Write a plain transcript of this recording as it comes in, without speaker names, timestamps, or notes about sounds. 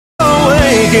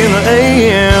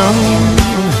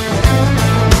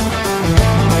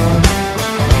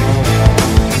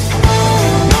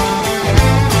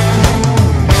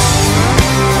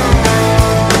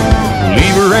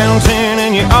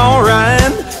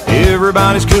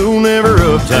everybody's cool, never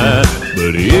uptight.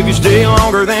 But if you stay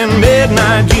longer than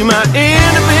midnight, you might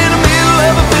end up in the middle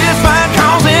of a fist fight.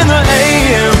 Calls in the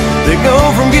AM, they go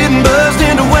from getting buzzed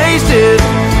into wasted.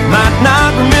 Might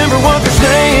not remember what they're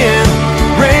saying.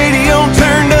 Radio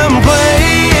turned up and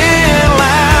playing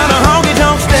loud, a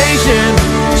honky-tonk station.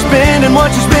 Spending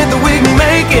what you spent the week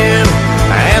making.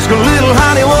 Ask a little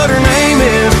hottie what her name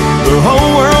is. The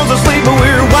whole world's asleep, but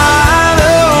we're wide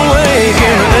awake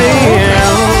in the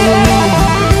AM.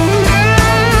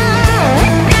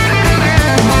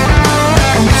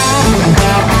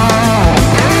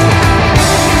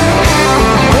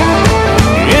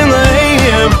 In the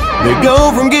AM, they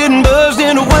go from getting buzzed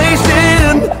into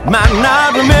wasted. Might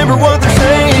not remember what they're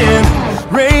saying.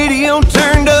 Radio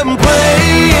turned up and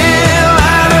playing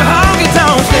loud, a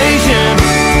honky-tonk station.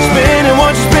 Spending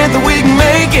what you spent the week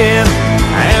making.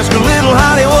 Ask a little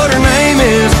hottie what her name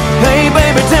is. Hey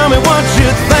baby, tell me what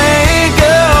you think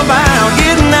about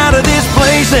getting out of this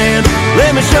place and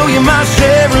let me show you my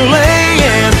Chevrolet,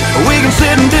 and we can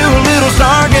sit and do a little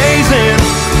stargazing.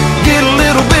 Get a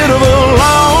little bit of a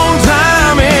long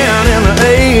time in the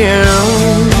AM.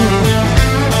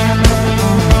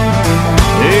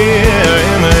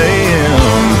 Yeah, in the AM.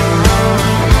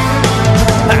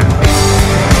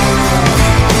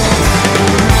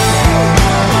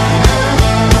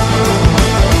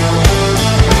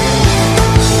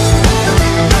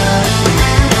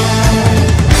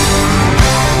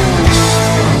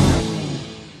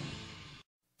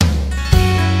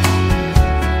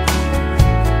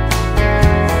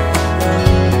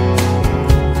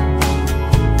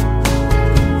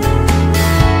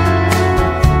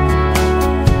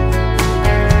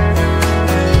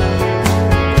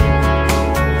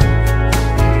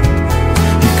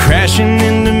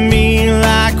 Into me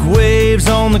like waves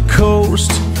on the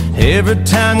coast. Every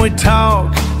time we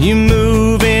talk, you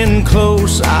move in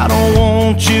close. I don't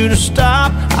want you to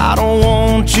stop. I don't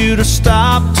want you to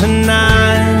stop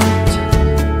tonight.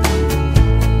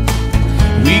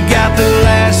 We got the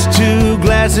last 2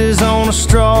 glasses on a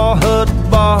straw hut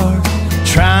bar,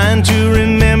 trying to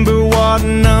remember what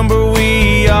number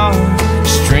we are.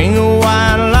 String of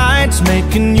white lights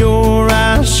making your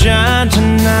eyes shine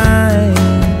tonight.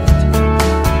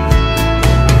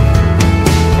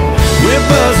 We're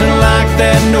buzzing like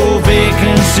that no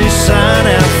vacancy sign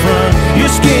out front. Your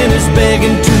skin is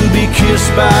begging to be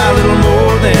kissed by a little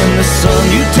more than the sun.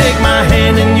 You take my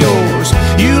hand in yours,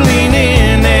 you lean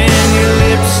in, and your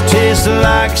lips taste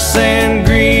like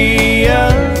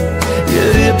sangria. Your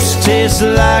lips taste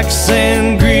like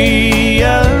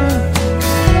sangria.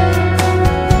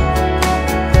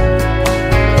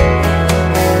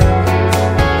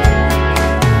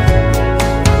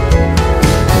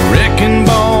 Wrecking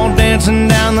ball dancing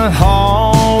down the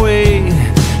hallway.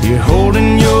 You're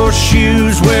holding your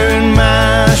shoes, wearing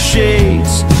my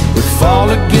shades. We fall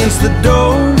against the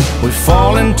door, we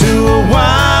fall into a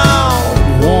wild,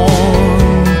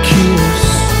 warm kiss.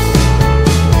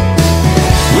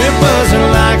 We're buzzing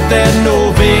like that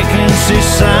no vacancy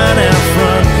sign out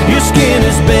front. Your skin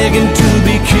is begging to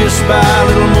be kissed by a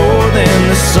little more than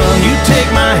the sun. You take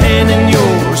my hand in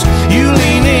yours, you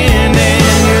lean in,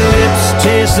 and your lips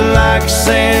taste like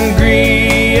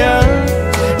sangria.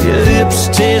 Your lips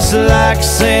taste like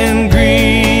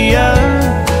sangria.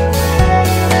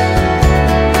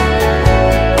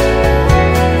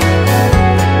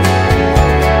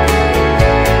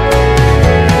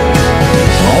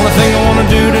 Only thing I wanna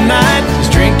do tonight is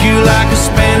drink you like a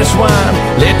Spanish wine.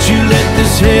 Let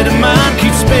this head of mine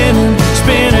keep spinning,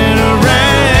 spinning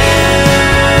around.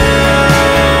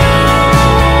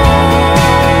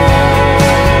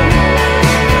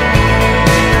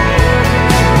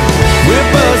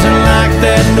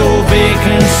 That no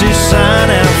vacancy sign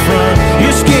out front.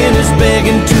 Your skin is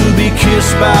begging to be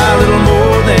kissed by a little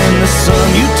more than the sun.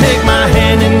 You take my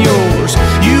hand in yours,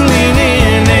 you lean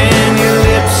in, and your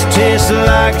lips taste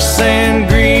like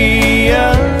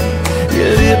sangria.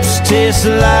 Your lips taste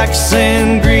like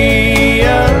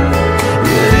sangria.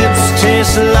 Your lips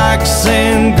taste like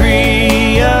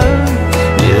sangria.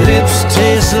 Your lips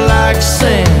taste like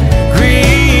sangria.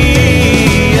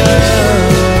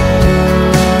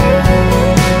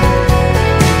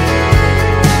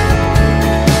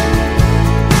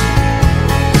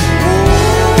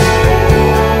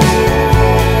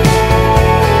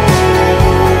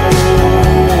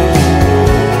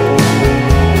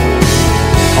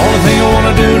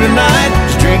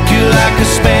 A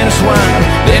Spanish wine.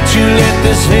 Let you let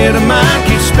this head of mine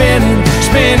keep spinning,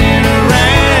 spinning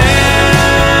around.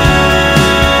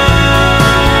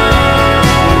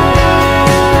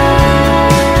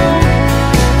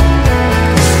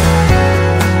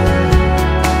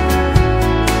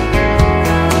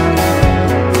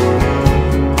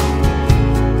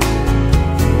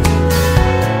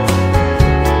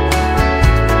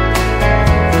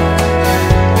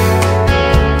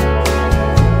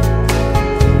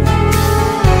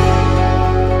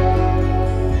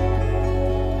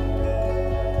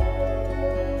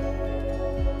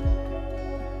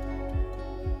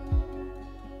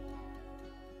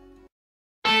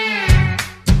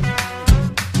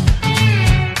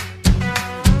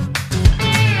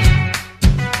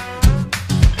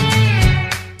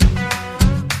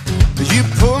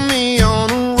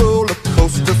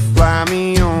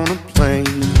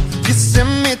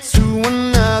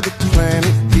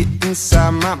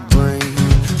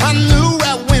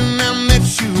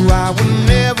 I would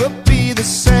never be the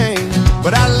same,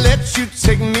 but I let you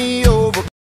take me over.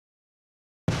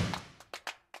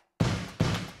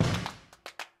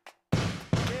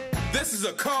 This is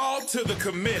a call to the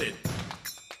committed.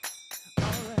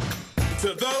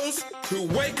 To those who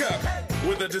wake up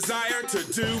with a desire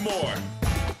to do more.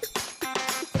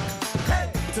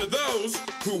 To those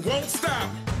who won't stop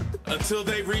until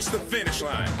they reach the finish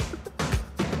line.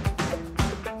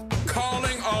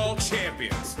 Calling all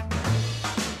champions.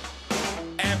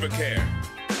 AdvoCare.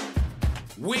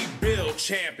 We build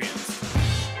champions.